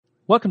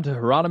Welcome to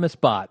Hieronymus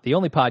Bot, the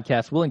only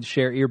podcast willing to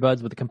share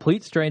earbuds with a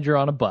complete stranger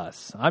on a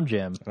bus. I'm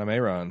Jim. I'm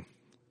Aaron.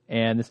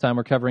 And this time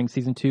we're covering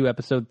Season 2,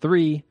 Episode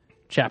 3,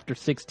 Chapter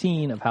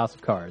 16 of House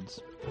of Cards.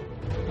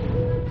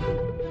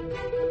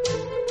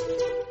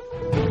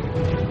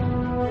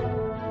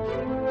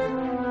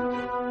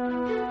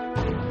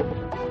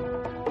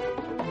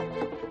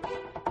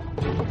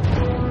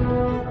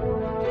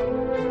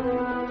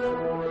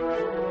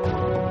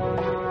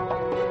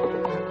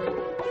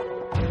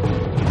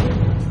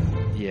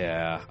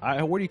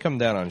 Where do you come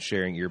down on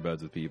sharing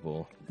earbuds with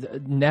people?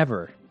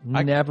 Never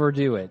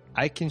do it.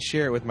 I can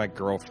share it with my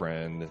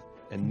girlfriend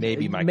and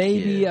maybe my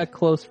Maybe kid. a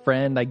close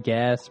friend, I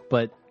guess,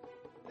 but...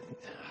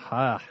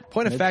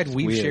 Point of fact,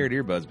 we've weird. shared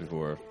earbuds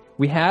before.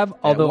 We have,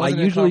 although I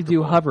wasn't usually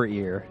do uncomfortable. hover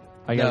ear.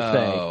 I gotta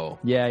No.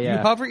 say. Yeah. You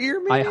hover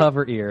ear me? I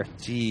hover ear.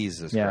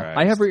 Jesus Yeah, Christ.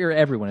 I hover ear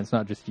everyone. It's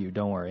not just you.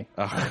 Don't worry.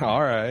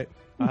 All right.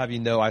 I'll have you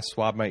know I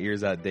swab my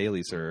ears out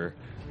daily, sir.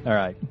 All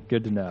right.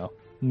 Good to know.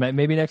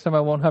 Maybe next time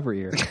I won't hover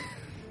ear.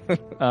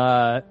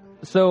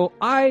 So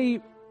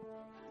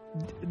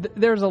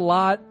there's a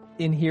lot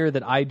in here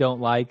that I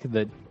don't like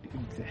that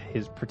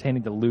is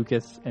pertaining to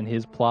Lucas and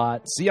his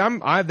plot. See,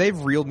 they've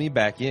reeled me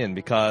back in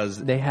because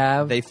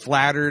they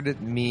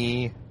flattered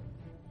me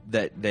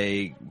that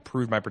they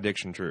proved my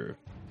prediction true.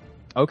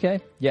 Okay,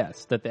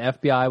 yes, that the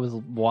FBI was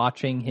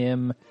watching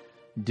him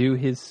do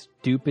his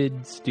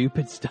stupid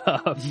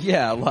stuff.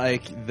 Yeah,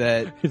 like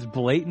that. His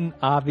blatant,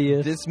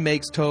 obvious. This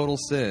makes total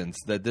sense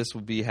that this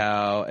would be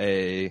how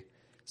a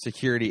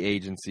security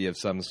agency of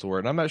some sort.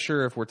 And I'm not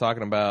sure if we're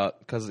talking about,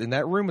 because in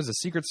that room was a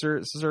Secret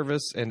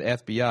Service and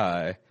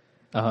FBI,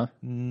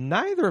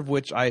 neither of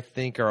which I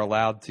think are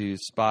allowed to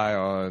spy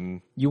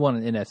on. You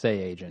want an NSA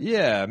agent?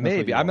 Yeah,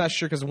 maybe. I'm want. not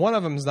sure because one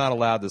of them is not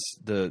allowed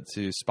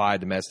to spy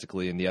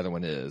domestically, and the other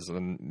one is.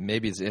 And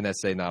maybe it's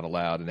NSA not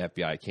allowed, and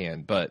FBI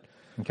can. But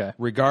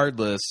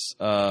regardless,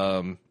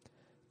 to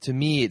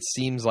me, it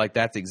seems like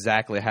that's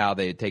exactly how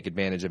they take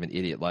advantage of an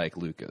idiot like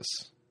Lucas,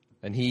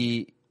 and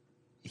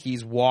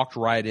he's walked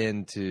right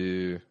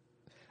into.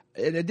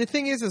 And the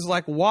thing is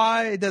like,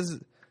 why does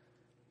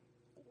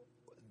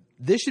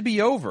this should be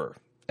over?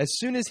 As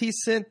soon as he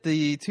sent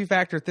the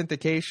two-factor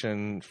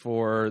authentication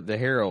for the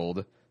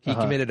Herald, he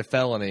committed a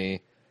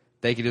felony.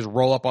 They could just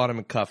roll up on him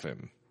and cuff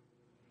him.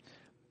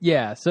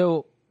 Yeah,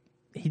 so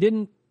he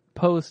didn't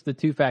post the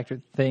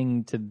two-factor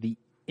thing to the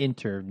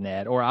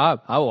internet, or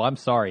I'm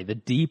sorry, the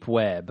deep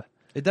web.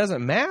 It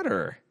doesn't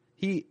matter.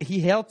 He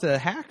helped a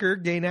hacker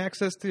gain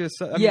access to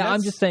his...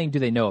 I'm just saying, do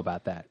they know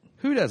about that?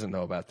 Who doesn't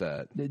know about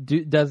that?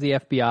 Does the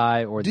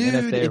FBI or the NSA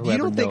or Dude, if whoever you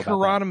don't think know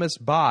about Hieronymus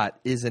Bot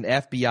is an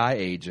FBI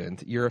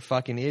agent, you're a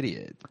fucking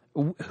idiot.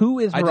 that? Who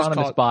is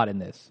Hieronymus Bot in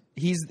this?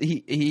 He's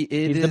the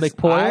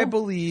McPoyle? I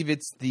believe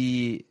it's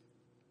the...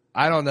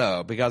 I don't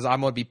know, because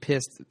I'm going to be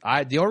pissed.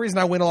 The only reason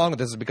I went along with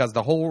this is because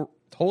the whole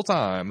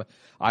time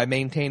I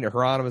maintained that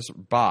Hieronymus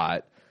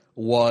Bot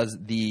was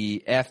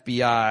the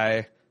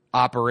FBI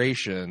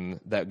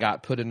operation that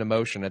got put into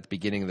motion at the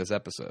beginning of this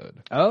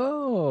episode.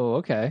 Oh,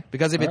 okay.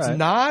 Because if All it's right.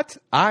 not,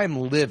 I'm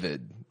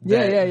livid.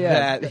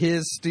 That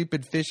his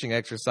stupid phishing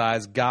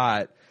exercise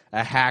got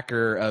a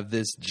hacker of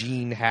this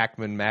Gene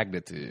Hackman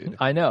magnitude.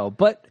 I know,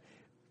 but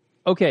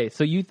okay,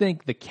 so you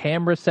think the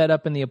camera set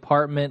up in the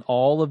apartment,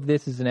 all of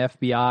this is an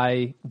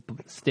FBI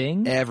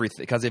sting?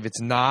 Everything. Because if it's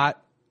not,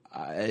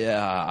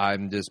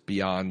 I'm just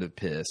beyond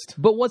pissed.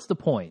 But what's the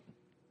point?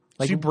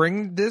 To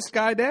bring this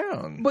guy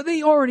down. But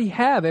they already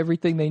have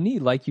everything they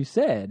need, like you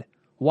said.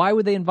 Why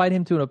would they invite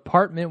him to an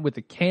apartment with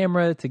a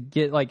camera to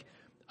get, like,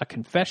 a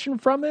confession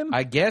from him?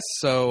 I guess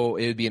so.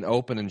 It would be an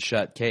open and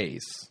shut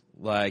case.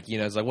 Like,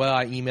 it's like, well,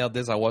 I emailed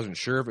this. I wasn't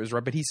sure if it was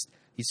right. But he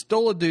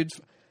stole a dude's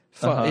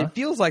phone. It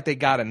feels like they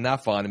got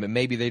enough on him, and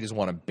maybe they just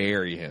want to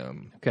bury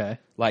him. Okay.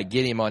 Like,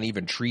 get him on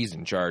even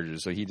treason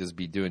charges, so he'd just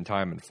be doing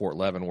time in Fort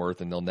Leavenworth,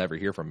 and they'll never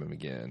hear from him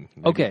again.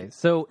 Maybe. Okay,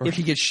 so or if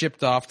he gets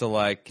shipped off to,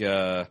 like...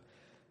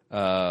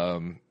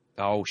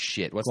 oh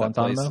shit! What's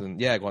Guantanamo? that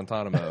place?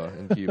 Guantanamo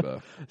in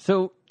Cuba.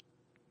 So,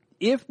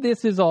 if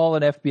this is all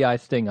an FBI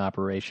sting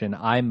operation,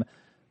 I'm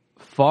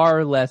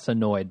far less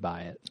annoyed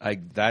by it.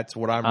 That's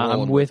what I'm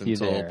rolling with you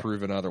until there.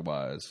 proven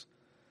otherwise.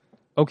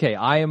 Okay,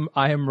 I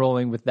am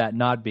rolling with that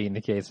not being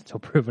the case until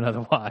proven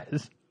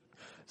otherwise.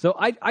 So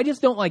I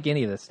just don't like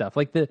any of this stuff.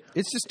 Like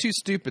it's just too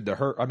stupid to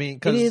hurt. I mean,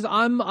 it is.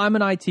 I'm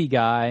an IT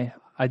guy.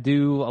 I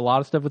do a lot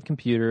of stuff with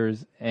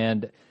computers,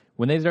 and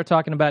when they start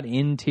talking about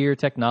in-tier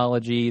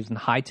technologies and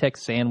high-tech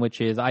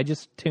sandwiches, I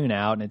just tune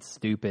out, and it's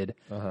stupid.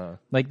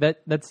 Like,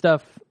 that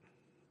stuff,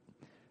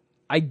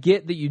 I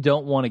get that you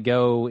don't want to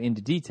go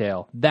into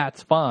detail.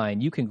 That's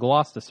fine. You can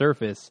gloss the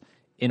surface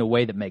in a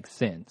way that makes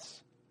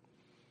sense.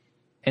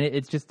 And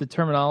it's just, the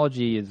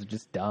terminology is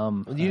just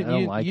dumb. I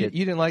don't like it.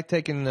 You didn't like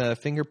taking the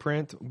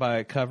fingerprint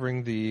by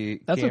covering the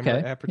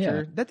camera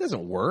aperture? Yeah. That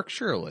doesn't work,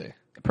 surely.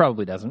 It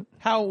probably doesn't.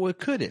 How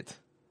could it?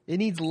 It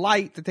needs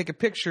light to take a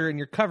picture, and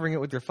you're covering it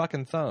with your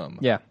fucking thumb.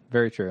 Yeah,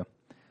 very true.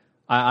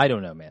 I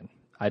don't know, man.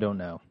 I don't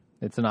know.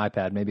 It's an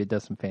iPad. Maybe it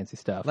does some fancy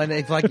stuff. Like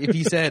if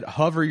he said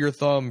hover your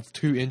thumb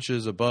 2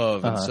 inches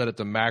above and set it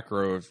to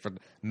macro,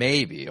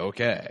 maybe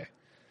okay.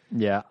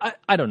 Yeah,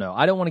 I don't know.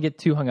 I don't want to get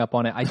too hung up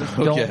on it. I just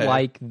don't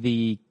like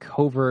the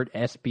covert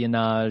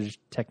espionage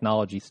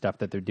technology stuff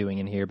that they're doing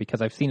in here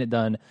because I've seen it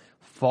done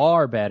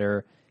far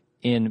better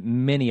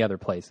in many other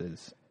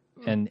places,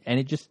 and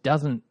it just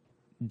doesn't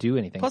do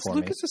anything. Plus, for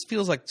Lucas me. just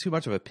feels like too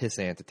much of a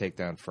pissant to take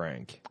down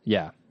Frank.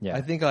 Yeah.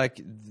 I think like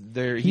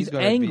he's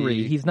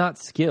angry. He's not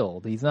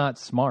skilled. He's not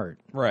smart.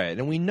 Right,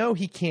 and we know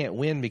he can't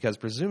win because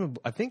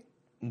presumably, I think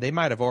they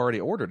might have already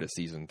ordered a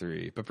season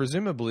 3. But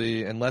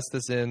presumably, unless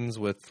this ends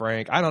with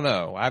Frank, I don't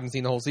know. I haven't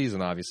seen the whole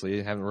season.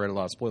 Obviously, I haven't read a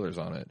lot of spoilers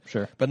on it.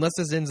 Sure, but unless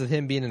this ends with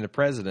him being the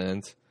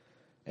president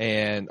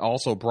and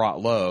also brought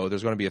low,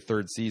 there's going to be a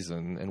 3rd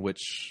season in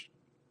which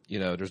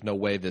there's no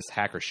way this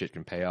hacker shit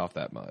can pay off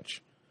that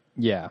much.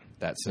 Yeah.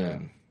 That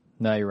soon. Yeah.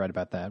 No, you're right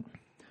about that.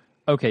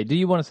 Okay, do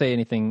you want to say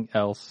anything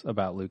else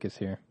about Lucas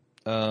here?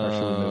 Or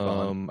should we move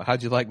on?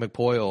 How'd you like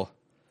McPoyle?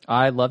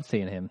 I loved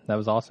seeing him. That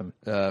was awesome.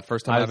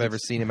 First time I've ever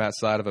seen him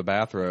outside of a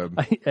bathrobe.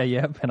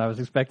 Yep, and I was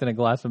expecting a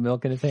glass of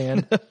milk in his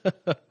hand.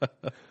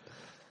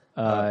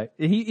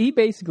 He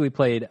basically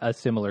played a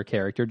similar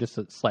character, just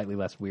slightly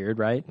less weird,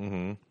 right?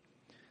 Mm-hmm.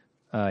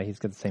 He's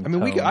got the same.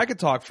 I could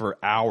talk for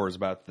hours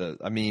about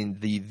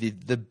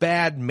the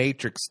bad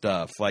Matrix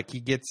stuff. Like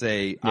he gets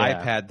a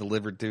iPad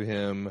delivered to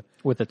him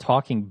with a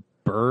talking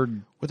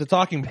bird,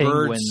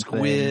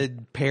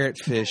 squid,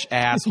 parrotfish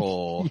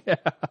asshole.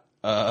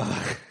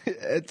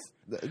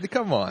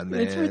 Come on, man.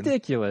 It's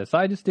ridiculous.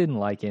 I just didn't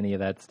like any of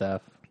that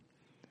stuff.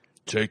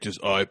 Take this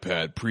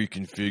iPad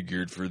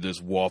pre-configured for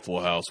this Waffle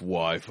House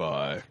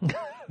Wi-Fi.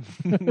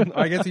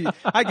 I guess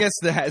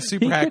the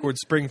super hack would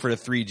spring for the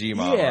 3G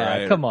model.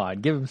 Yeah, right? Come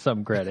on, give him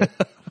some credit.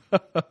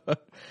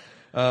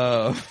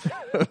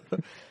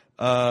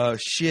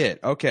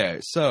 Shit. Okay,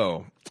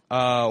 so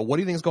what do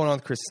you think is going on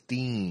with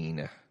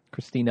Christina?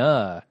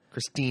 Christina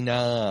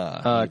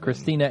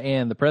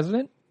and the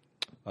president?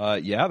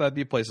 Yeah, that'd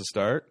be a place to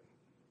start.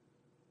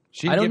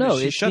 I don't know.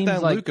 She shut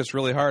down Lucas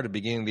really hard at the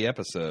beginning of the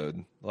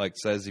episode. Like,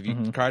 says, if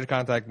you try to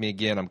contact me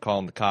again, I'm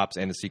calling the cops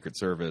and the Secret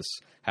Service.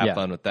 Have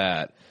fun with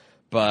that.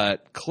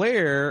 But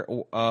Claire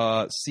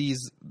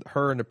sees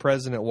her and the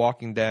president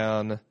walking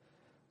down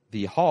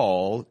the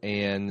hall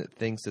and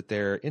thinks that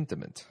they're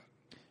intimate.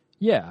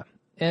 Yeah.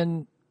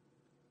 And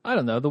I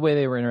don't know. The way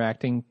they were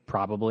interacting,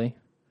 probably.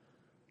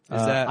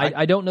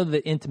 I don't know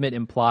that intimate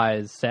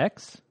implies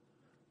sex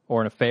or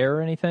an affair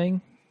or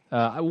anything.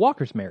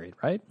 Walker's married,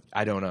 right?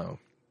 I don't know.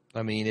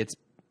 I mean, it's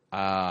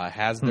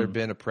has there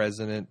been a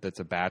president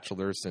that's a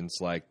bachelor since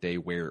like they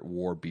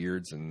wore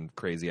beards and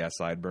crazy ass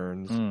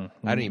sideburns? I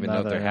don't even know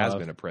if there has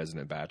been a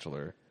president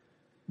bachelor.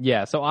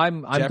 Yeah, so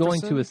I'm Jefferson?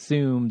 going to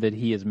assume that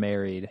he is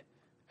married,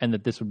 and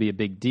that this would be a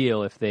big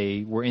deal if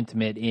they were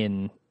intimate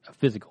in a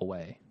physical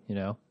way,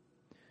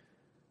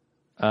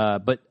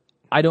 But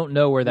I don't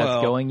know where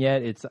that's going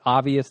yet. It's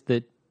obvious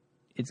that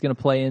it's going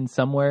to play in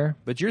somewhere.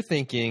 But you're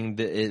thinking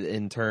that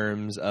in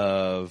terms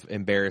of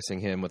embarrassing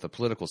him with a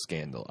political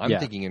scandal. I'm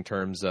thinking in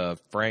terms of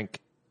Frank.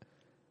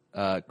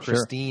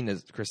 Christina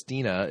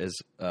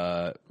is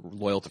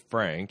loyal to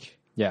Frank.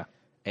 Yeah.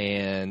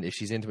 And if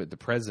she's intimate with the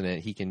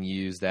president, he can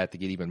use that to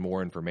get even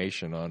more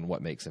information on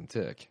what makes him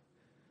tick.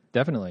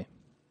 Definitely.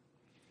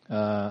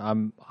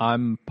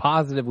 I'm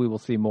positive we will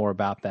see more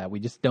about that.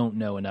 We just don't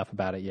know enough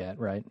about it yet,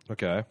 right?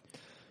 Okay.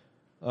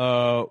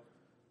 So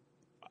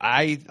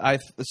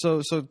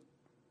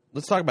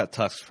let's talk about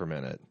Tusk for a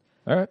minute.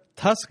 All right.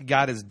 Tusk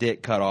got his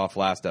dick cut off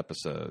last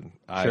episode.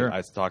 Sure.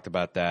 I talked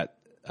about that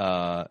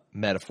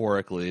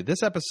metaphorically.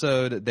 This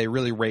episode, they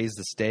really raised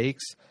the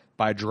stakes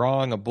by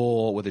drawing a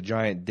bull with a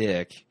giant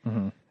dick.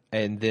 Mm-hmm.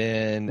 And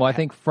then... Well, I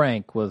think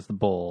Frank was the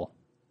bull.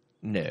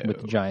 No.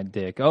 With the giant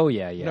dick. Oh,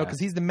 yeah. No, because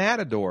he's the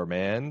matador,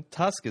 man.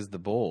 Tusk is the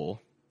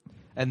bull.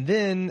 And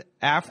then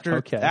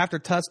after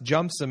Tusk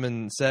jumps him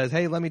and says,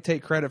 hey, let me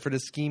take credit for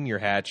this scheme you're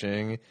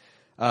hatching...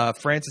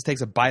 Francis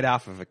takes a bite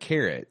off of a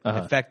carrot,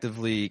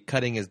 effectively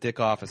cutting his dick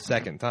off a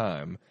second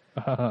time.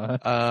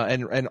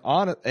 And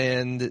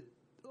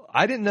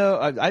I didn't know.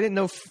 I don't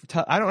know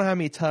how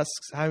many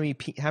tusks. How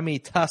many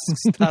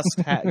tusks Tusk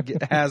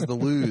has to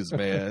lose,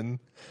 man.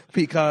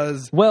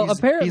 Because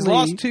apparently he's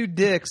lost 2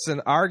 dicks,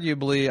 and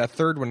arguably a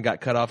third one got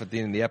cut off at the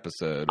end of the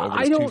episode. Over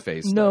his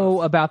Two-Face stuff. I don't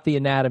know about the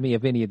anatomy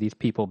of any of these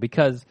people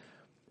because.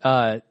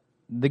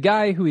 The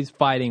guy who he's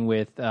fighting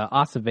with,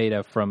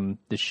 Aceveda from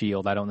The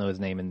Shield, I don't know his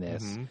name in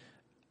this,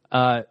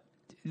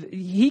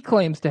 he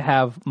claims to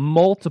have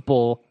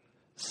multiple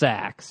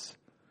sacks,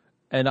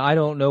 and I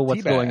don't know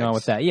what's going on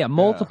with that. Yeah,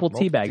 multiple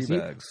tea bags.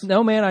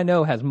 No man I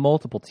know has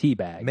multiple tea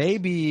bags.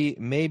 Maybe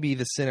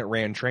the Senate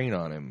ran train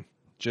on him.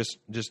 Just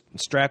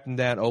strapped him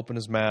down, open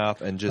his mouth,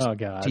 and just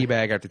tea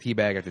bag after tea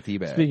bag after tea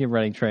bag. Speaking of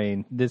running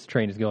train, this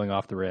train is going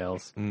off the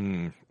rails.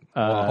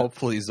 Well,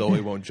 hopefully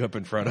Zoe won't jump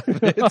in front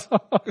of it.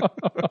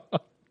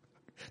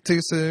 Too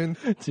soon.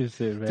 Too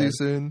soon, man. Too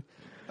soon.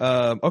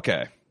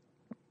 Okay.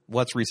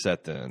 Let's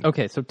reset then.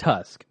 Okay, so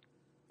Tusk.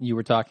 you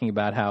were talking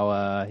about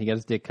how he got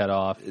his dick cut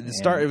off.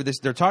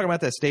 They're talking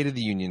about that State of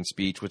the Union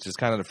speech, which is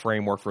kind of the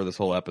framework for this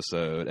whole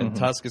episode. And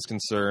Tusk is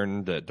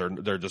concerned that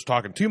they're just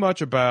talking too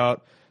much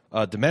about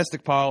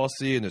domestic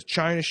policy, and this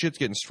China shit's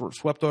getting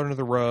swept under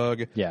the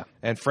rug. Yeah.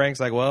 And Frank's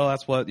like, well,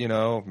 that's what,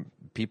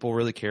 people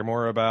really care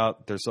more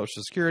about their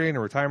Social Security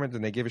and retirement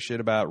than they give a shit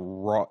about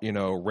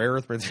rare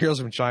earth materials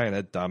from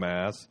China,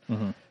 dumbass.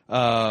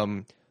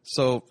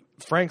 So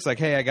Frank's like,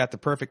 hey, I got the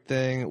perfect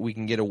thing. We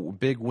can get a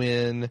big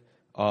win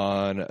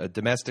on a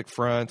domestic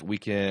front. We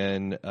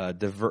can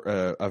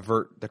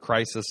avert the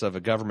crisis of a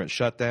government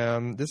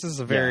shutdown. This is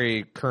a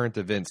very current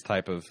events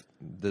type of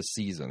this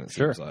season, it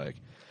seems like.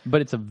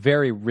 But it's a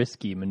very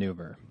risky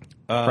maneuver.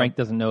 Frank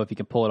doesn't know if he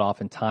can pull it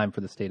off in time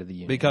for the State of the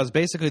Union. Because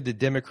basically the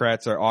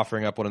Democrats are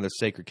offering up one of their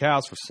sacred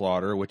cows for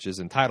slaughter, which is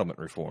entitlement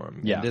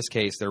reform. Yeah. In this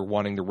case, they're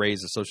wanting to raise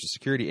the Social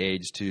Security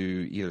age to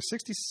either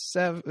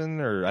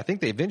 67 or I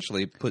think they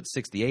eventually put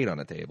 68 on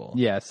the table.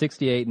 Yeah,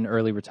 68 and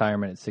early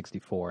retirement at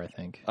 64, I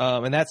think.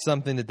 And that's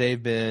something that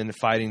they've been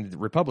fighting the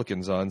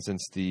Republicans on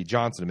since the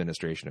Johnson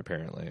administration,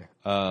 apparently.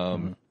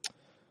 But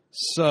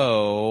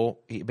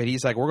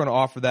he's like, we're going to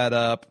offer that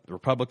up. The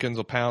Republicans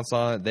will pounce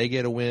on it. They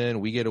get a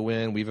win. We get a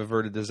win. We've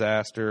averted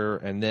disaster.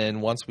 And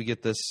then once we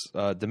get this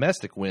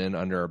domestic win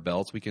under our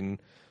belts, we can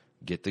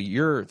get to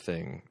your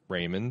thing,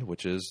 Raymond,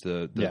 which is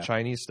the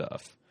Chinese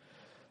stuff.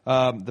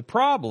 The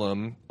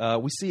problem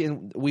we see,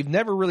 and we've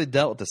never really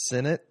dealt with the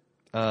Senate.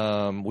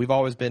 We've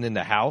always been in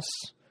the House.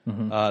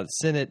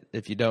 Senate,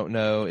 if you don't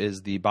know,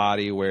 is the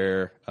body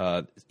where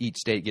each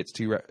state gets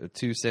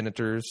two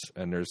senators,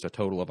 and there's a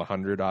total of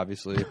 100,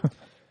 obviously.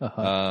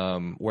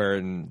 Where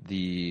in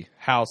the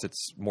House,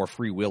 it's more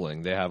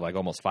freewheeling. They have like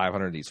almost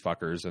 500 of these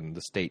fuckers, and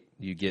the state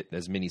you get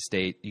as many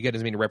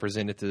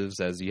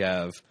representatives as you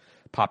have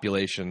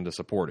population to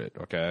support it.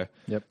 Okay.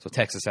 Yep. So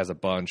Texas has a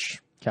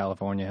bunch.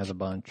 California has a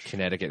bunch.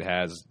 Connecticut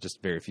has just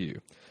very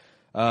few.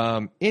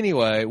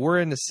 Anyway, we're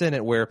in the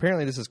Senate where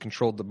apparently this is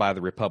controlled by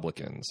the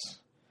Republicans.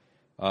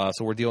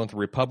 So we're dealing with the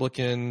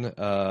Republican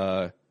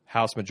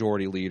House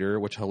Majority Leader,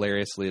 which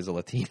hilariously is a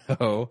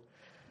Latino.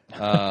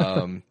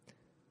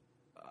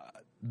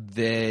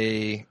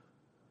 They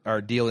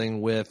are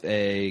dealing with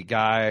a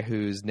guy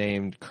who's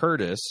named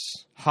Curtis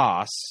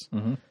Haas,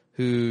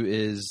 who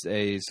is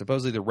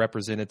supposedly the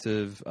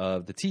representative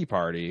of the Tea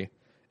Party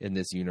in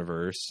this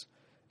universe.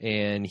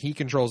 And he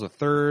controls a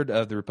third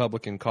of the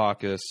Republican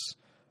caucus,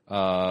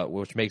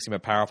 which makes him a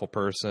powerful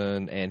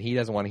person. And he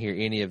doesn't want to hear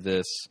any of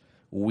this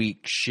weak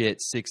shit,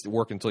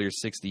 work until you're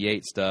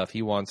 68 stuff.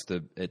 He wants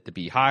it to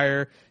be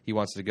higher. He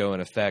wants to go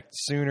in effect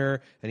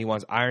sooner, and he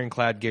wants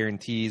ironclad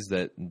guarantees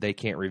that they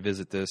can't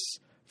revisit this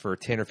for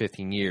 10 or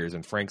 15 years.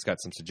 And Frank's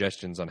got some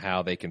suggestions on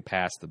how they can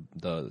pass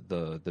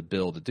the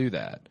bill to do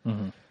that.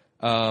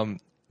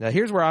 Now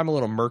here's where I'm a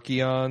little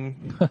murky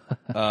on.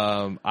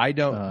 I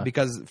don't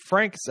because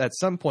Frank's at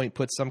some point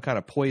put some kind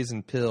of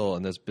poison pill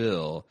in this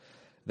bill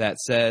that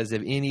says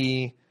if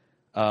any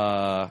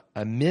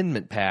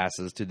amendment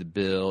passes to the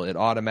bill, it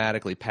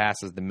automatically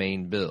passes the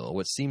main bill,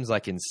 which seems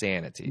like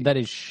insanity. That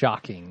is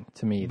shocking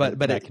to me. But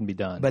that can be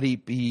done. But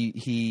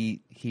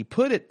he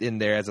put it in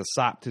there as a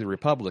sop to the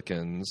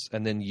Republicans,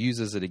 and then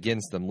uses it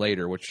against them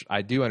later, which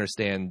I do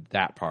understand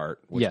that part,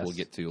 which we'll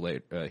get to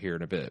later here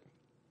in a bit.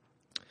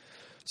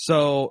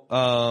 So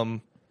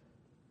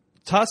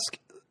Tusk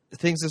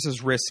thinks this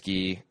is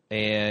risky,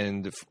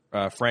 and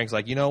Frank's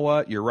like, you know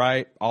what? You're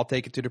right. I'll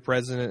take it to the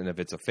president, and if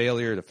it's a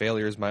failure, the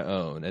failure is my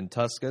own. And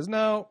Tusk goes,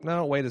 no,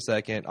 wait a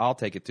second. I'll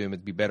take it to him.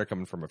 It'd be better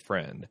coming from a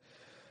friend,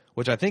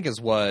 which I think is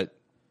what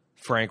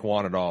Frank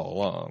wanted all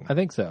along. I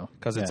think so.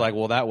 Because it's like,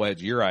 well, that way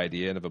it's your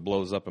idea, and if it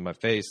blows up in my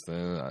face,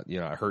 then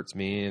it hurts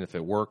me, and if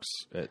it works,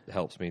 it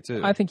helps me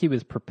too. I think he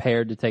was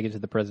prepared to take it to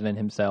the president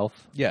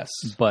himself. Yes.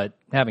 But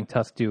having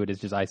Tusk do it is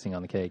just icing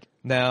on the cake.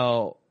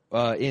 Now,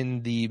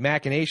 in the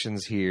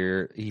machinations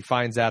here, he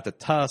finds out that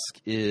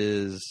Tusk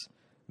is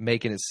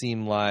making it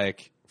seem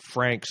like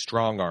Frank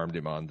strong-armed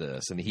him on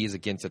this, and he's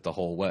against it the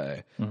whole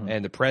way.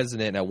 And the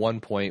president, at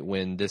one point,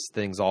 when this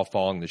thing's all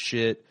falling to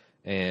shit,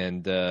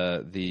 and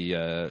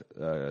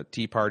the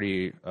Tea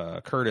Party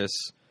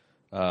Curtis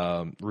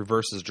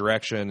reverses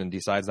direction and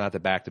decides not to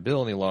back the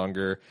bill any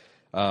longer,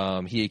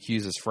 he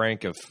accuses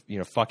Frank of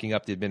fucking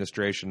up the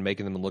administration,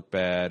 making them look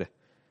bad,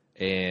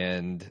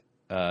 and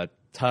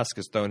Tusk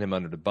has thrown him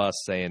under the bus,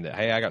 saying that,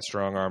 hey, I got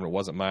strong-armed, it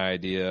wasn't my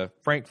idea.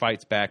 Frank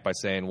fights back by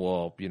saying,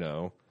 well,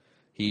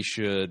 he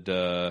should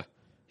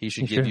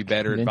give you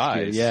better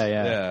advice.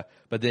 Yeah.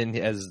 But then,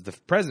 as the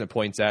president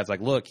points out, it's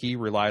like, look, he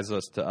relies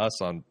to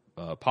us on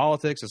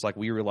politics. It's like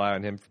we rely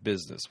on him for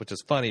business, which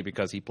is funny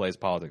because he plays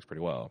politics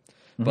pretty well.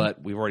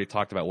 But we've already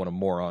talked about what a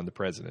moron the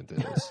president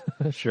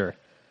is. Sure.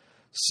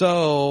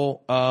 So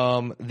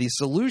the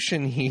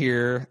solution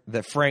here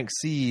that Frank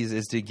sees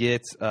is to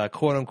get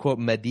quote-unquote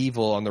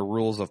medieval on the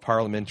rules of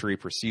parliamentary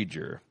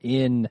procedure.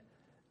 In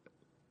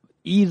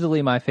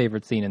easily my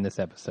favorite scene in this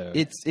episode.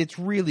 It's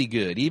really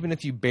good. Even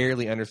if you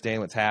barely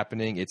understand what's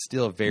happening, it's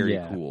still very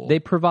cool. They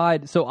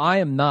provide... So I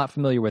am not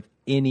familiar with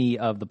any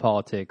of the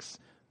politics,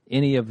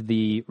 any of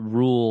the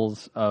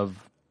rules of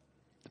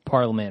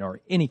Parliament or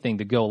anything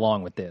to go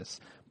along with this.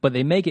 But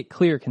they make it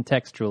clear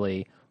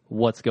contextually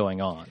what's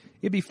going on.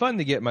 It'd be fun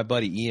to get my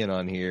buddy Ian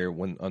on here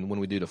when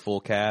we do the full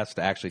cast,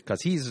 actually,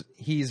 because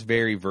he's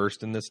very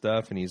versed in this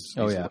stuff, and he's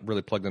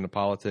really plugged into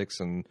politics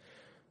and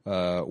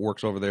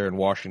works over there in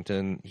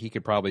Washington. He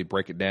could probably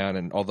break it down,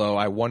 and although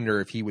I wonder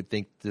if he would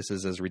think this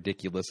is as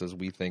ridiculous as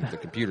we think the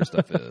computer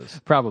stuff is.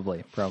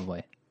 Probably.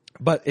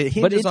 But it's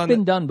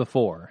been done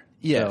before.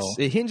 Yes,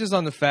 so. It hinges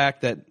on the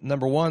fact that,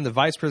 number one, the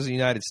Vice President of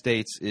the United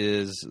States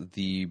is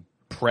the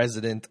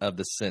President of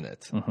the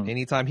Senate. Mm-hmm.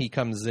 Anytime he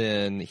comes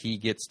in, he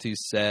gets to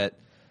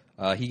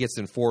he gets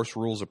to enforce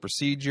rules of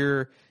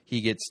procedure. He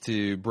gets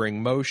to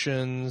bring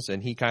motions,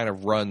 and he kind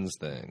of runs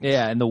things.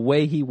 Yeah, and the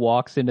way he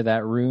walks into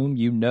that room,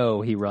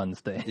 he runs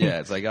things. Yeah,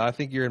 it's like, I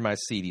think you're in my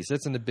seat. He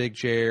sits in the big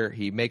chair.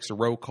 He makes a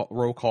roll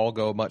call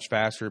go much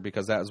faster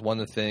because that was one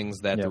of the things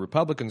that the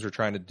Republicans are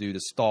trying to do to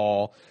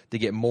stall to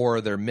get more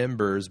of their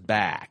members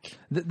back.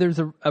 There's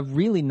a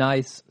really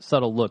nice,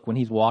 subtle look when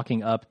he's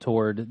walking up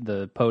toward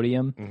the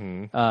podium.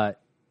 Mm-hmm.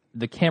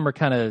 The camera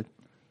kind of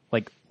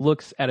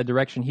looks at a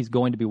direction he's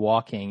going to be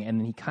walking, and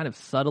then he kind of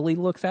subtly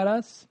looks at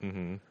us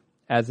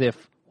as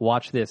if,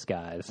 watch this,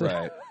 guys.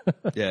 Right.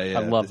 Yeah. I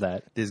love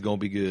that. This is going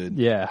to be good.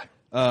 Yeah.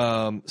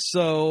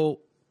 So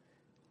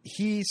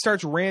he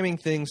starts ramming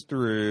things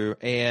through,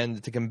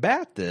 and to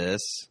combat this,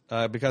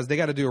 because they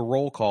got to do a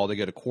roll call to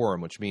get a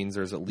quorum, which means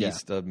there's at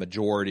least a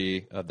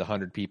majority of the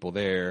 100 people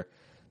there.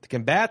 To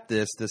combat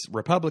this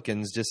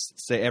Republicans just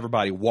say,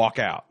 everybody walk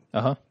out.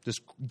 Uh-huh.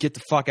 Just get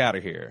the fuck out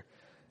of here.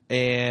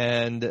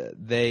 And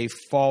they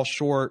fall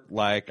short,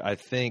 I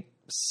think,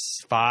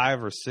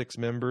 5 or 6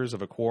 members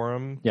of a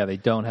quorum. Yeah, they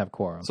don't have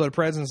quorum. So the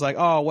president's like,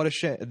 oh, what a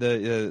shame.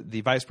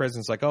 The vice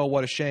president's like, oh,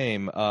 what a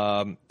shame.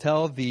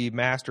 Tell the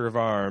master of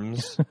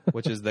arms,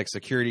 which is the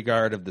security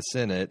guard of the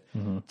Senate,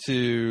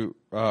 to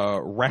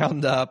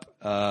round up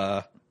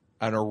and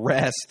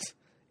arrest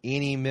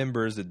any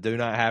members that do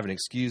not have an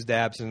excused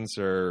absence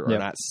or are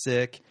not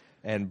sick,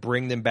 and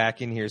bring them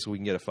back in here so we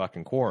can get a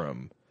fucking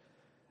quorum.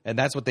 And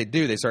that's what they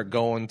do. They start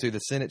going to the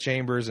Senate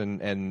chambers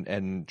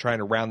and trying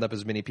to round up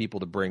as many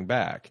people to bring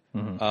back.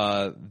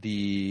 Mm-hmm.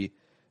 The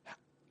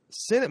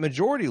Senate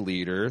Majority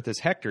Leader, this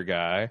Hector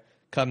guy,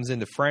 comes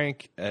into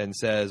Frank and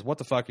says, what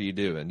the fuck are you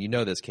doing? You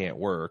know this can't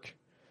work.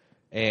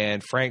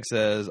 And Frank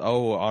says,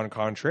 oh, on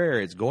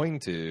contrary, it's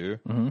going to.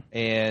 Mm-hmm.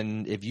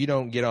 And if you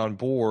don't get on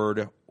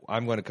board,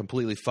 I'm going to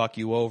completely fuck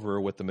you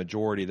over with the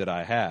majority that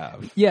I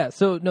have. Yeah,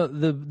 so no,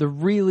 the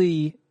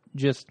really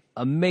just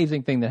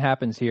amazing thing that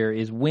happens here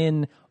is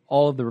when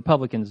all of the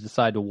Republicans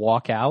decide to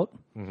walk out,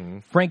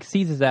 Frank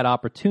seizes that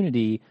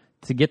opportunity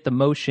to get the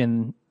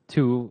motion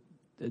to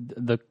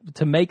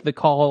make the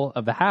call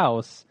of the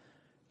House,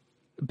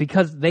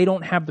 because they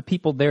don't have the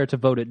people there to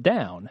vote it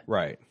down.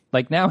 Right.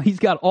 Now he's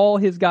got all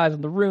his guys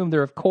in the room.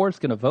 They're of course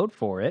going to vote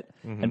for it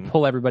and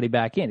pull everybody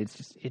back in.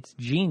 It's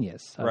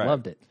genius. I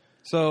loved it.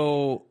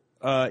 So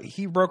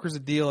he brokers a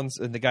deal, and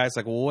the guy's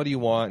like, well, what do you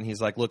want? And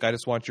he's like, look, I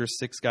just want your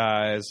 6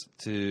 guys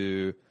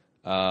to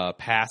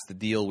pass the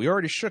deal we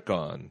already shook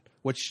on,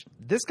 which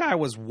this guy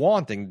was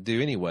wanting to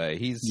do anyway.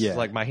 He's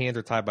like, my hands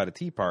are tied by the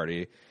Tea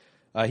Party.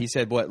 He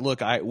said, but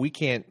look, we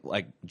can't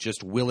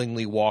just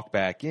willingly walk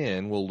back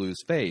in. We'll lose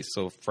face.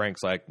 So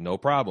Frank's like, no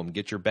problem.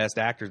 Get your best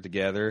actors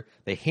together.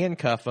 They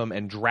handcuff them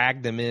and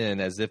drag them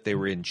in as if they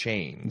were in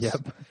chains.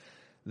 Yep.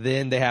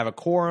 Then they have a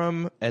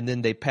quorum, and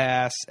then they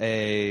pass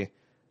a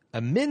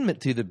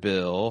amendment to the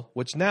bill,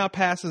 which now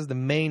passes the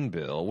main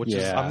bill, which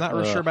is, I'm not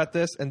really sure about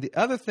this. And the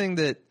other thing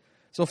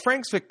so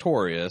Frank's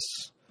victorious,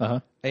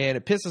 and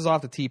it pisses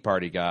off the Tea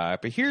Party guy.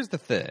 But here's the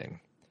thing.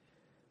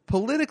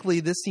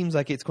 Politically, this seems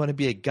like it's going to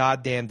be a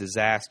goddamn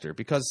disaster,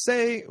 because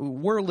say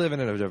we're living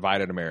in a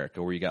divided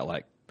America where you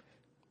got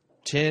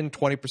 10,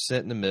 20%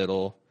 in the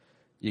middle.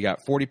 You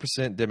got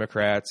 40%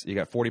 Democrats. You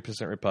got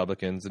 40%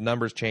 Republicans. The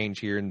numbers change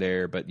here and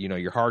there, but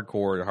you're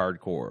hardcore to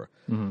hardcore.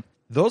 Mm-hmm.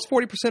 Those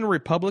 40% of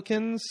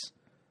Republicans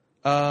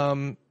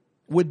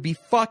would be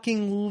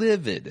fucking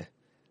livid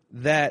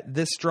that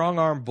this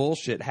strong-arm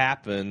bullshit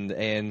happened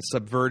and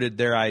subverted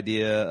their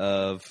idea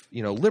of,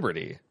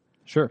 liberty.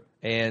 Sure.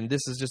 And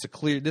this is just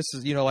this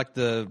is, like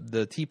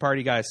the Tea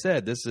Party guy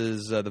said, this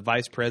is the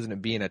vice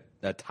president being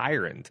a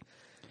tyrant.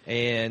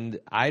 And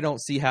I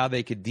don't see how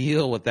they could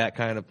deal with that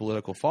kind of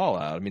political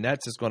fallout. I mean,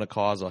 that's just going to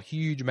cause a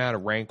huge amount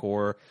of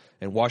rancor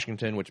in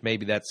Washington, which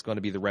maybe that's going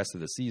to be the rest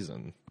of the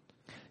season.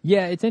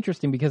 Yeah, it's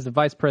interesting because the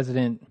vice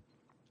president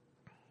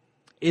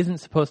isn't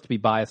supposed to be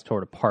biased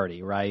toward a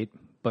party, right?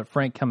 But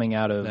Frank coming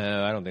out of...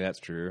 No, I don't think that's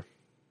true.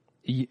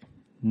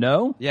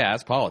 No? Yeah,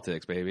 that's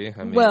politics, baby.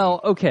 I mean, well,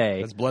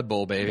 okay. That's Blood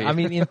Bowl, baby. I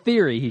mean, in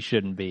theory, he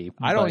shouldn't be.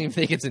 I don't even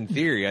think it's in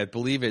theory. I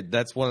believe it.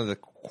 That's one of the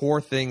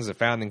core things the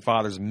Founding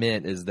Fathers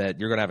meant, is that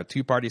you're going to have a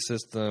two-party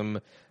system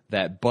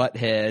that butt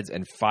heads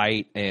and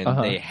fight,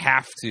 and they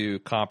have to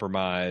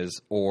compromise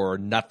or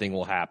nothing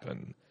will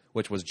happen,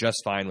 which was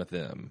just fine with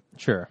them.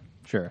 Sure.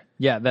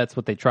 Yeah, that's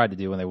what they tried to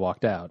do when they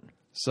walked out.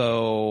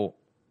 So...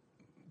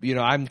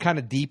 I'm kind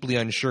of deeply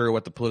unsure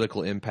what the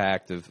political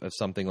impact of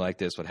something like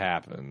this would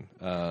happen.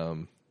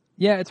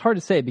 Yeah, it's hard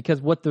to say because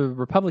what the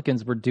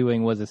Republicans were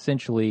doing was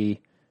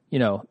essentially,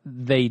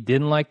 they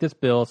didn't like this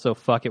bill, so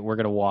fuck it, we're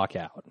going to walk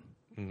out.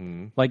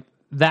 Mm-hmm. Like,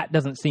 that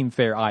doesn't seem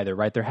fair either,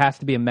 right? There has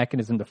to be a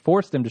mechanism to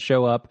force them to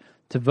show up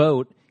to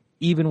vote,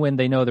 even when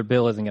they know their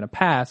bill isn't going to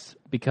pass,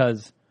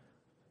 because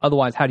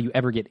otherwise, how do you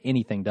ever get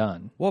anything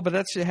done? Well, but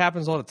that shit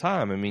happens all the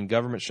time. I mean,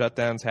 government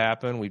shutdowns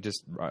happen. We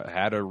just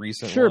had a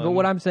recent Sure, one. But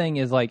what I'm saying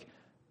is, like,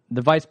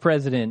 the vice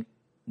president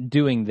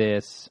doing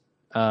this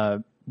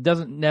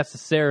doesn't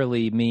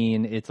necessarily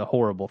mean it's a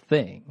horrible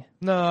thing.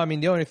 No, I mean,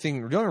 the only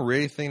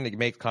really thing that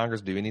makes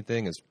Congress do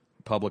anything is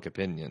public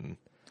opinion.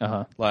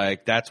 Uh-huh.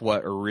 Like, that's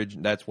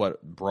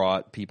what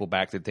brought people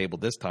back to the table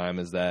this time,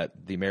 is that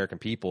the American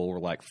people were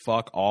like,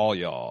 fuck all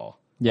y'all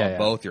on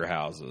both your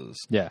houses.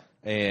 Yeah.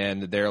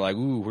 And they're like,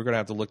 ooh, we're going to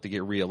have to look to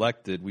get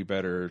reelected. We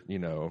better,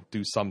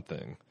 do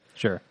something.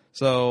 Sure.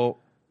 So,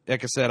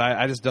 like I said,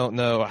 I just don't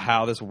know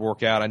how this will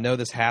work out. I know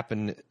this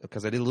happened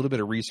because I did a little bit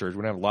of research.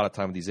 We don't have a lot of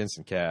time with these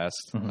instant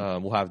casts.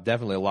 Mm-hmm. We'll have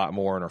definitely a lot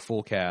more in our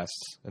full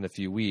casts in a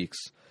few weeks.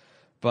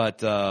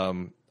 But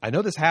I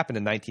know this happened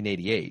in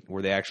 1988,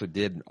 where they actually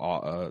did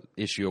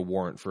issue a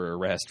warrant for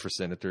arrest for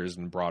senators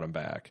and brought them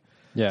back.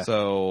 Yeah.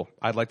 So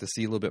I'd like to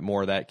see a little bit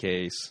more of that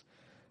case.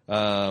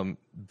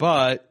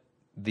 But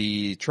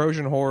the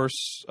Trojan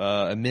Horse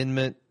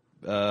amendment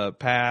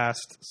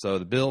passed, so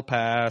the bill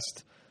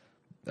passed.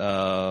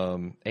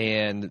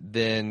 And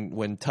then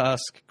when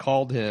Tusk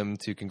called him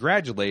to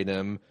congratulate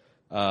him,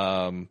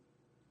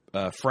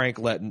 Frank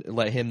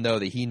let him know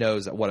that he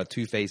knows what a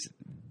two-faced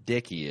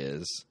dick he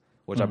is,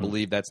 which I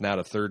believe that's now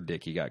the third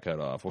dick he got cut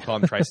off. We'll call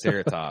him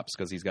Triceratops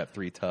because he's got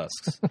 3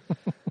 tusks.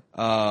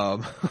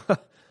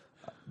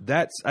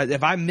 That's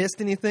if I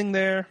missed anything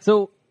there.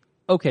 So,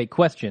 okay,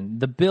 question.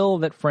 The bill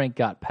that Frank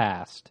got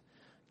passed,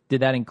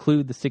 did that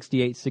include the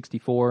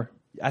 68-64?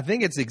 I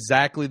think it's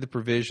exactly the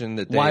provision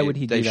that Why would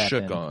he do they that,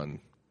 shook then? on.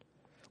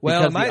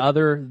 Well,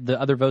 because the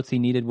other votes he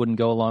needed wouldn't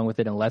go along with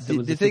it unless it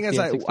was the thing is,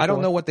 I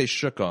don't know what they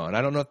shook on.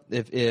 I don't know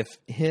if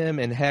him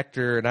and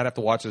Hector, and I'd have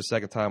to watch it a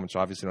second time, which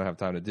obviously don't have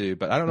time to do,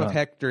 but I don't know if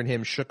Hector and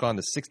him shook on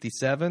the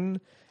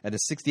 67 and the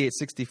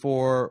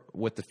 68-64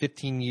 with the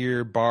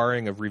 15-year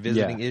barring of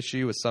revisiting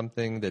issue is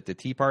something that the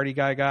Tea Party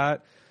guy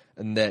got,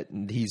 and that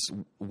he's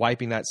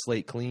wiping that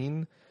slate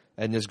clean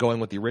and just going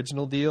with the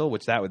original deal,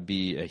 which that would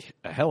be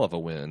a hell of a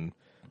win.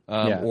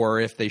 Or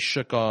if they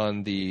shook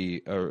on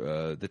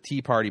the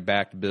Tea Party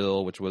backed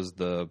bill, which was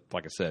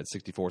like I said,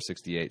 64,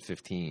 68,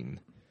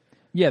 15.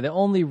 Yeah, the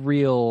only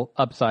real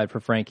upside for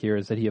Frank here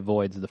is that he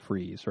avoids the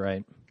freeze,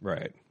 right?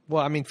 Right.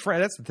 Well, I mean,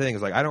 that's the thing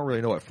is, like, I don't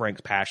really know what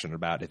Frank's passionate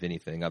about, if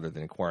anything, other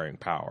than acquiring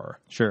power.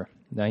 Sure.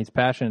 Now he's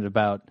passionate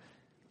about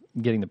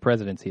getting the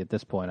presidency at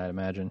this point, I'd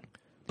imagine.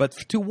 But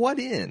to what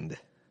end?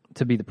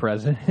 To be the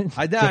president.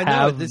 I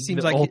know. This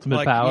seems like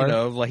ultimate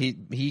power. Like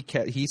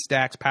he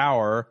stacks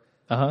power.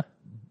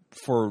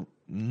 For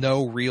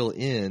no real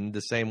end, the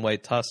same way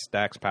Tusk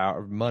stacks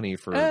money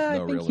for no real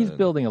end. I think he's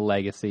building a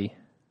legacy.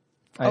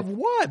 Of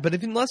what? But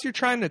unless you're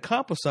trying to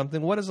accomplish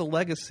something, what is a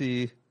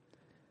legacy?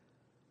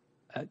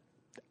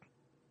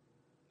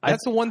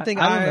 That's the one thing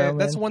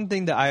that's one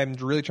thing that I'm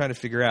really trying to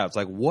figure out. It's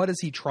like, what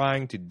is he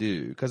trying to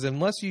do? Because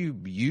unless you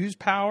use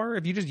power,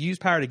 if you just use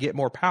power to get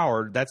more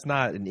power, that's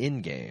not an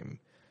end game.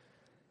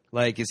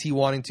 Like, is he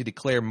wanting to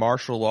declare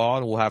martial law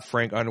and we'll have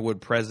Frank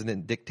Underwood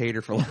president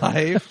dictator for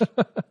life?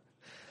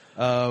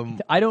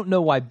 I don't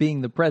know why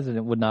being the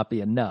president would not be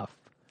enough.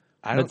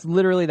 That's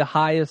literally the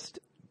highest.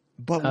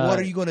 But what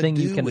are you going to do thing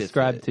you can with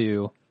describe it?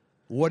 To?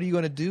 What are you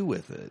going to do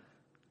with it?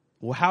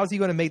 Well, how is he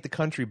going to make the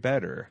country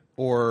better?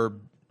 Or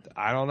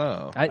I don't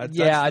know. I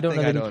don't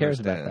know that he cares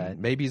about that.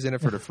 Maybe he's in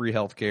it for the free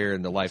health care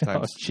and the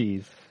lifetime.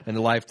 And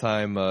the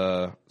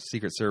lifetime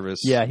Secret Service.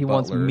 Yeah, he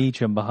wants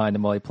Meacham behind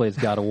him while he plays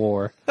God of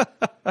War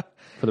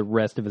for the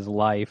rest of his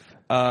life.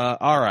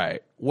 All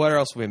right. What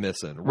else are we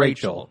missing?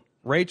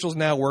 Rachel's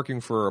now working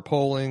for a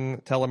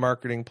polling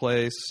telemarketing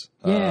place.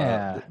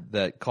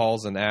 That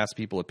calls and asks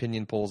people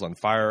opinion polls on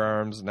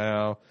firearms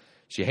now.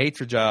 She hates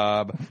her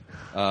job.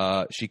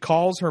 She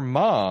calls her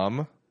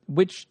mom,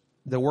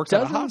 that works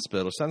at a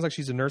hospital. Sounds like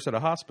she's a nurse at a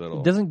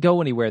hospital. Doesn't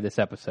go anywhere this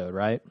episode,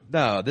 right?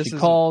 No, she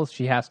calls.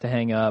 She has to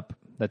hang up.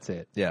 That's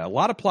it. Yeah, a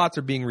lot of plots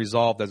are being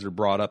resolved as they're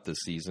brought up this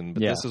season,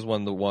 but this is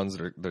one of the ones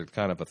that are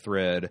kind of a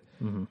thread.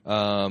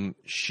 Mm-hmm.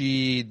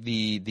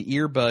 The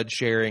earbud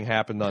sharing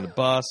happened on a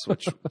bus,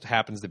 which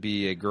happens to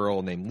be a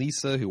girl named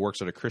Lisa who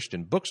works at a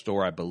Christian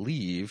bookstore, I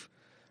believe.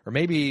 Or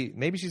maybe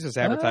she's just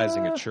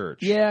advertising a church.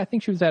 Yeah, I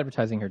think she was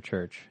advertising her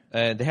church.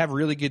 And they have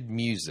really good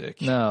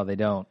music. No, they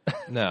don't.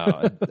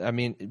 No, I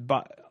mean,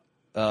 by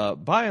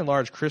and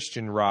large,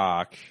 Christian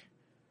rock.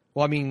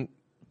 Well, I mean,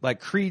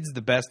 like, Creed's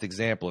the best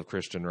example of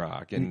Christian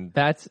rock, and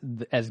that's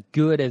as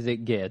good as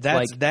it gets.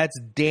 That's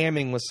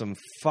damning with some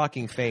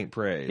fucking faint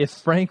praise. If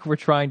Frank were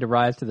trying to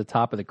rise to the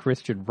top of the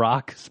Christian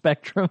rock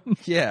spectrum,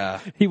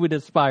 he would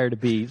aspire to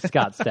be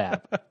Scott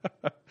Stapp.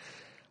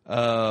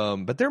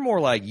 But they're more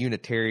like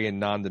Unitarian,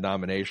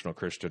 non-denominational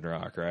Christian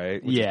rock,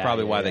 right? Which is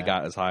probably why they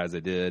got as high as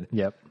they did.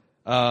 Yep.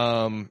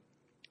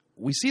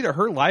 we see that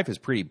her life is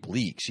pretty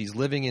bleak. She's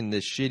living in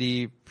this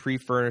shitty,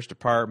 pre-furnished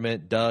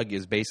apartment. Doug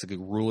is basically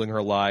ruling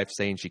her life,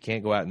 saying she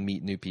can't go out and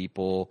meet new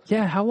people.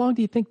 Yeah, how long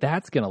do you think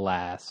that's going to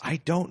last? I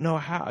don't know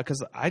how,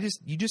 because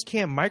you just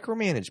can't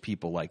micromanage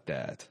people like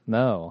that.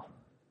 No.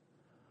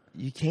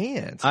 You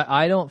can't.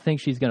 I don't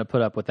think she's going to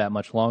put up with that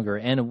much longer.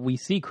 And we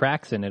see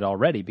cracks in it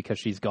already because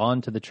she's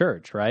gone to the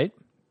church, right?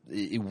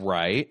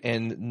 Right.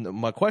 And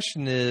my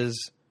question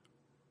is,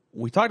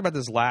 we talked about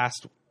this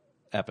last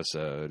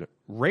episode.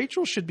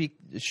 Rachel should be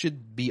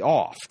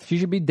offed. She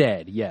should be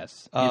dead.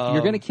 Yes. If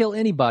you're going to kill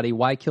anybody,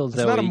 why kill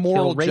Zoe? It's not a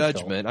moral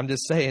judgment. I'm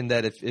just saying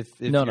that if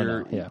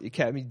you're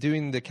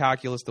doing the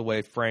calculus the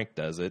way Frank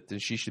does it, then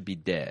she should be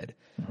dead.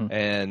 Mm-hmm.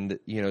 And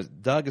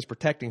Doug is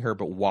protecting her,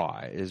 but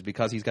why? Is it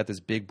because he's got this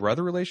big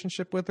brother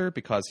relationship with her?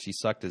 Because she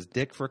sucked his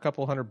dick for a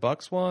couple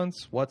 $100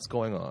 once? What's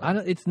going on?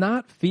 It's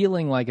not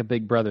feeling like a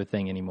big brother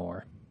thing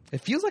anymore.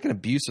 It feels like an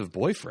abusive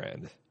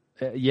boyfriend.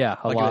 Yeah,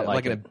 a lot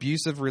like an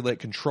abusive,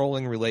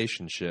 controlling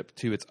relationship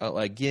to its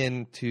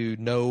to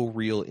no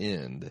real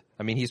end.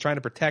 I mean, he's trying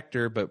to protect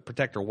her, but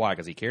protect her why?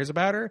 Because he cares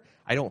about her?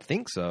 I don't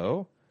think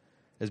so.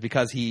 It's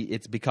because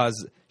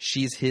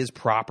she's his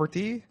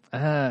property.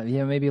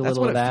 Yeah, maybe a That's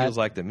little of that. That's what it feels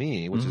like to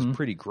me, which is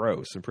pretty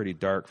gross and pretty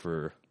dark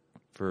for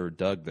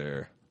Doug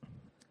there.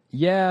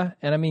 Yeah,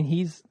 and I mean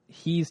he's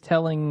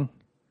telling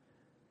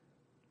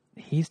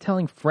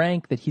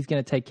Frank that he's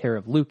going to take care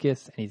of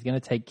Lucas and he's going to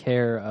take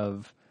care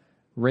of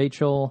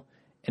Rachel,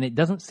 and it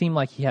doesn't seem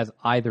like he has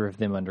either of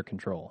them under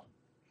control.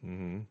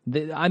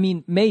 Mm-hmm. I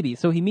mean, maybe.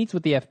 So he meets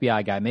with the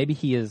FBI guy. Maybe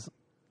he is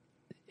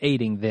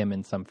aiding them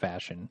in some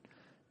fashion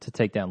to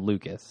take down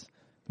Lucas.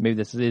 Maybe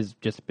this is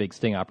just a big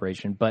sting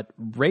operation. But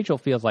Rachel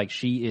feels like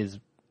she is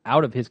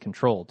out of his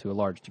control to a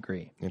large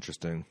degree.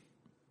 Interesting.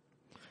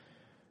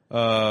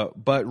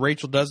 But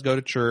Rachel does go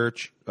to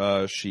church.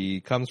 She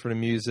comes for the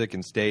music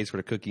and stays for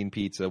the cookie and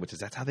pizza,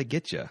 that's how they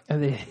get you.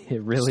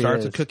 It really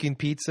starts is. with cookie and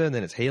pizza, and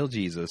then it's Hail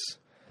Jesus.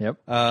 Yep.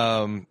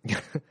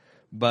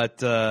 But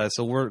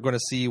so we're going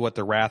to see what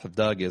the wrath of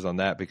Doug is on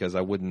that, because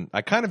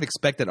I kind of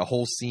expected a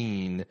whole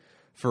scene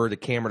for the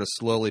camera to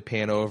slowly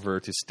pan over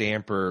to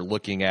Stamper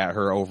looking at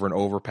her over an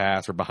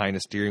overpass or behind a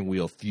steering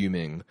wheel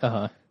fuming.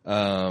 Uh-huh.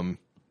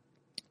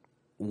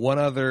 So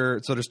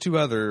there's two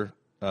other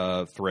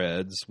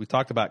threads. We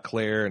talked about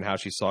Claire and how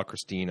she saw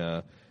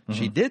Christina. Mm-hmm.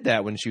 She did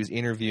that when she was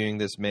interviewing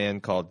this man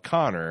called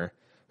Connor,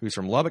 who's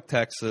from Lubbock,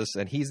 Texas,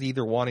 and he's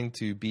either wanting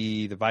to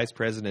be the vice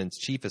president's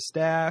chief of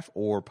staff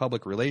or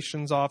public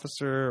relations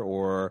officer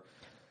or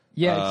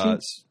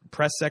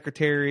press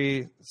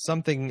secretary,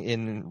 something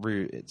in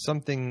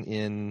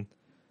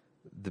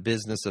the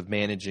business of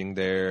managing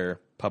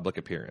their public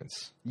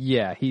appearance.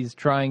 Yeah, he's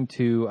trying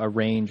to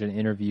arrange an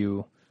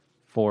interview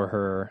for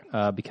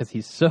her because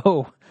he's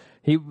so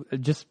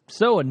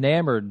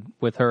enamored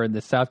with her in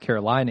the South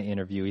Carolina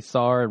interview. He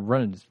saw her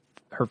running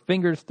her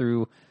fingers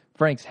through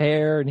Frank's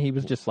hair, and he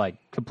was just like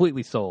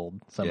completely sold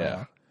somehow.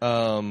 Yeah.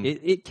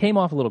 It came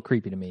off a little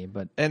creepy to me,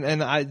 but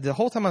I the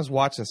whole time I was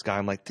watching this guy,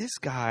 I'm like, this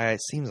guy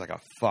seems like a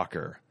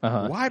fucker.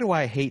 Uh-huh. Why do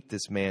I hate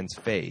this man's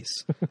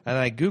face? And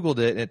I Googled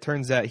it, and it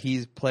turns out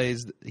he's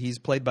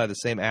played by the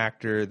same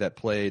actor that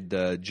played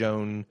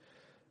Joan's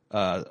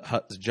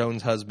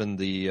husband,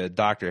 the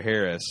Dr.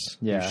 Harris,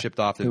 who shipped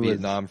off to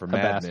Vietnam for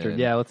Mad Men.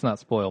 Yeah, let's not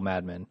spoil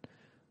Mad Men.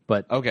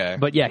 But okay,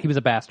 but yeah, he was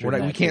a bastard.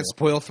 We can't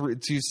spoil 2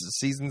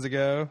 seasons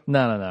ago.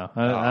 No.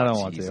 I don't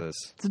want to.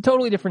 It's a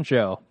totally different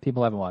show.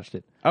 People haven't watched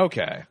it.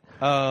 Okay,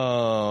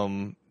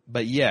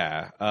 but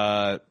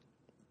yeah,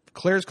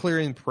 Claire's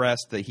clearly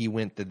impressed that he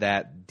went to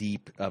that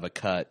deep of a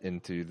cut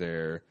into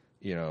their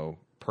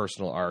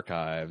personal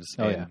archives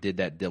and did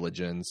that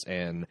diligence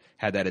and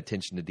had that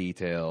attention to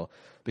detail,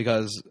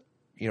 because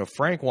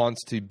Frank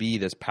wants to be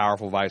this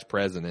powerful vice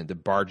president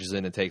that barges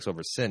in and takes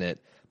over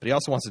Senate, but he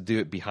also wants to do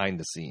it behind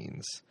the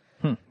scenes.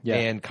 Yeah.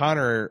 And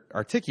Connor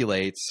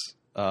articulates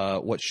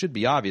what should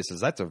be obvious is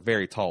that's a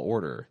very tall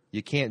order.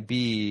 You can't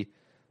be,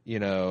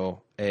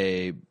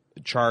 a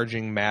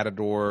charging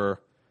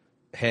matador,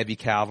 heavy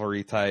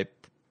cavalry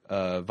type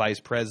vice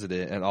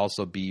president and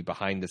also be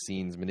behind the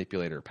scenes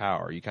manipulator of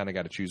power. You kind of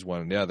got to choose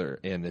one or the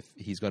other. And if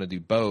he's going to do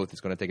both,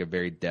 it's going to take a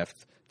very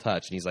deft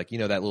touch. And he's like,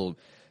 that little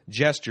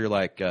gesture,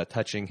 like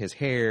touching his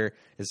hair,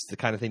 is the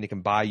kind of thing that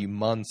can buy you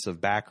months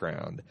of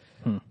background.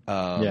 And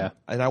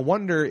I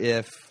wonder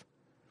if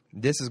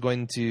this is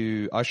going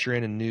to usher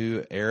in a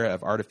new era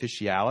of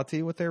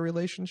artificiality with their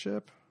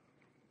relationship.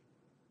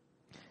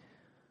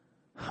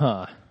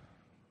 I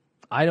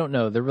don't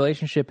know. The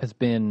relationship has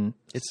been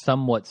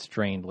somewhat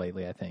strained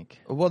lately, I think.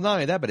 Well, not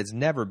only that, but it's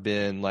never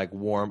been like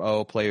warm,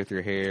 play with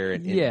your hair,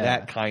 and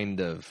that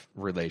kind of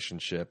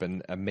relationship.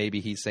 And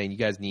maybe he's saying you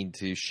guys need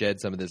to shed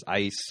some of this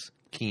ice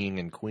king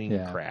and queen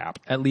crap.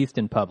 At least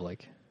in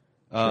public.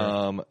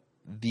 Sure.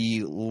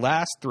 The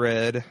last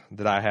thread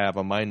that I have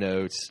on my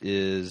notes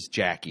is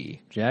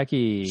Jackie.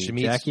 Jackie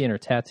and her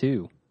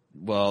tattoo.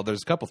 Well,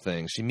 there's a couple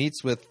things. She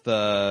meets with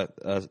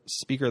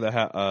Speaker of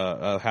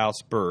the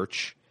House,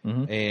 Birch,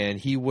 and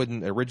he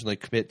wouldn't originally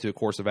commit to a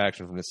course of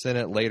action from the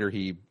Senate. Later,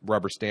 he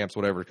rubber stamps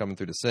whatever coming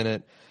through the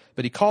Senate.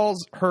 But he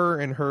calls her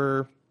and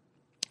her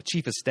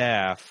chief of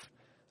staff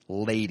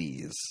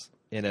ladies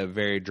in a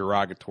very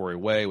derogatory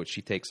way, which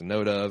she takes a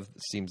note of.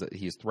 It seems that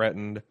he's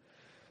threatened.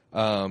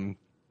 Then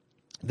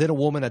a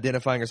woman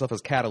identifying herself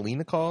as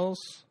Catalina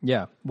calls.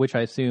 Yeah, which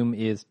I assume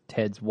is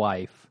Ted's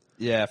wife.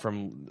 Yeah,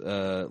 from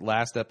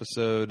last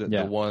episode,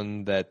 the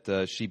one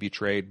that she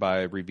betrayed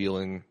by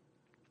revealing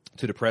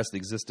to the press the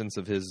existence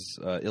of his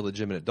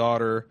illegitimate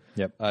daughter.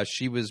 Yep.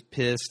 She was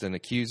pissed and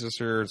accuses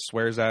her,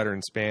 swears at her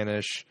in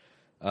Spanish.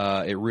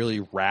 It really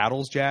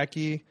rattles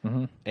Jackie.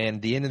 And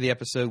at the end of the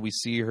episode, we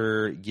see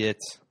her get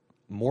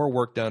more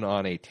work done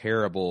on a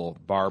terrible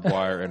barbed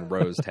wire and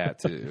rose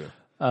tattoo.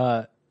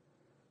 But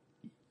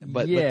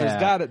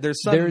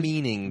there's some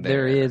meaning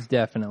there. There is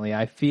definitely.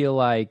 I feel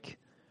like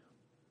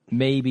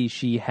maybe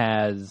she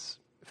has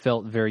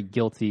felt very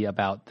guilty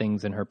about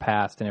things in her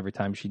past, and every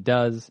time she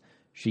does,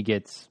 she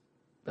gets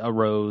a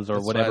rose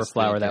or whatever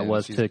flower that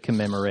was to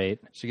commemorate.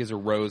 She gets a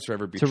rose for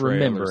every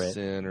betrayal or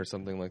sin or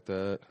something like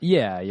that.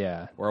 Yeah,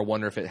 yeah. Or I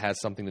wonder if it has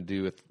something to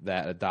do with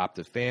that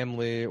adoptive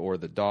family or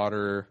the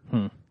daughter,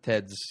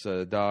 Ted's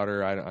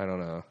daughter. I don't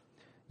know.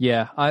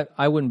 Yeah,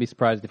 I wouldn't be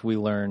surprised if we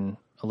learn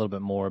a little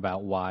bit more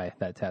about why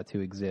that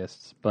tattoo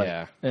exists.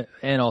 But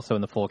and also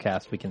in the full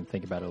cast, we can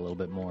think about it a little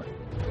bit more.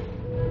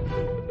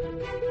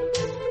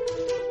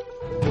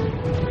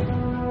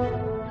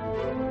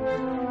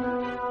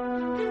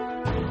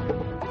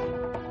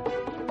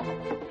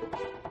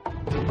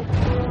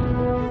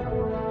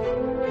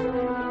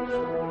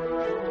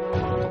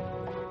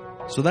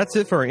 So that's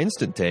it for our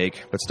instant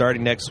take, but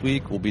starting next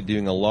week, we'll be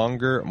doing a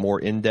longer, more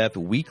in-depth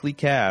weekly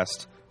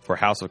cast for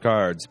House of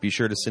Cards. Be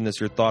sure to send us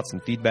your thoughts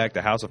and feedback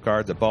to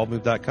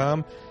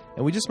houseofcards@baldmove.com,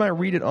 and we just might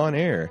read it on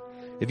air.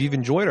 If you've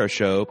enjoyed our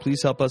show,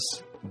 please help us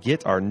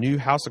get our new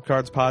House of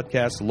Cards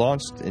podcast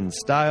launched in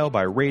style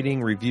by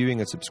rating, reviewing,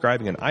 and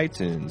subscribing on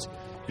iTunes.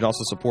 You can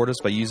also support us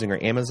by using our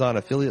Amazon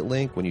affiliate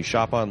link when you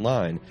shop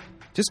online.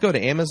 Just go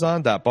to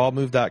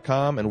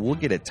amazon.baldmove.com and we'll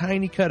get a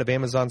tiny cut of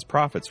Amazon's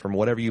profits from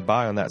whatever you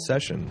buy on that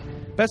session.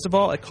 Best of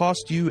all, it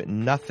costs you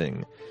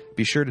nothing.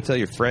 Be sure to tell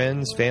your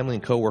friends, family,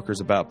 and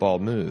coworkers about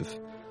Bald Move.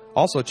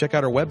 Also, check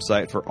out our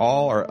website for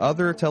all our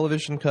other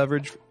television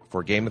coverage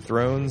for Game of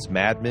Thrones,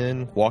 Mad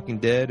Men, Walking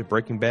Dead,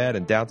 Breaking Bad,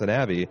 and Downton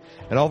Abbey,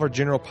 and all of our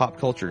general pop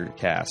culture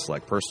casts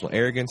like Personal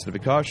Arrogance and The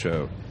Because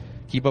Show.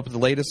 Keep up with the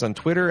latest on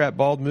Twitter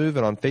 @BaldMove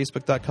and on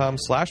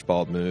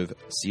Facebook.com/BaldMove.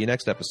 See you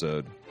next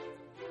episode.